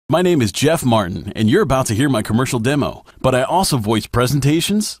My name is Jeff Martin, and you're about to hear my commercial demo. But I also voice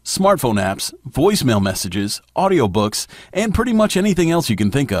presentations, smartphone apps, voicemail messages, audiobooks, and pretty much anything else you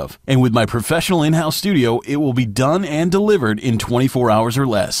can think of. And with my professional in-house studio, it will be done and delivered in 24 hours or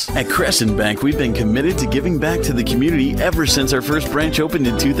less. At Crescent Bank, we've been committed to giving back to the community ever since our first branch opened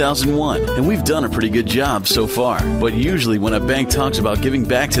in 2001. And we've done a pretty good job so far. But usually when a bank talks about giving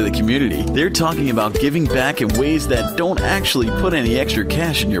back to the community, they're talking about giving back in ways that don't actually put any extra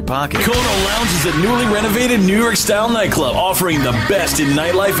cash in your pocket. Kono Lounge is a newly renovated New York-style nightclub offering the best in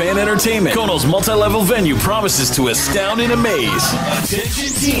nightlife and entertainment. Kono's multi-level venue promises to astound and amaze. Attention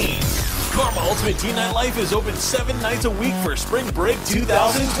teens! Karma Ultimate Teen Nightlife is open 7 nights a week for Spring Break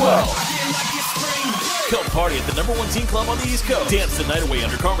 2012. Come party at the #1 teen club on the East Coast. Dance the night away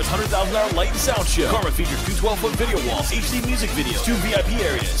under Karma's $100,000 light and sound show. Karma features 2 12-foot video walls, HD music videos, 2 VIP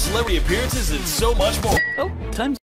areas, celebrity appearances, and so much more. Oh, time's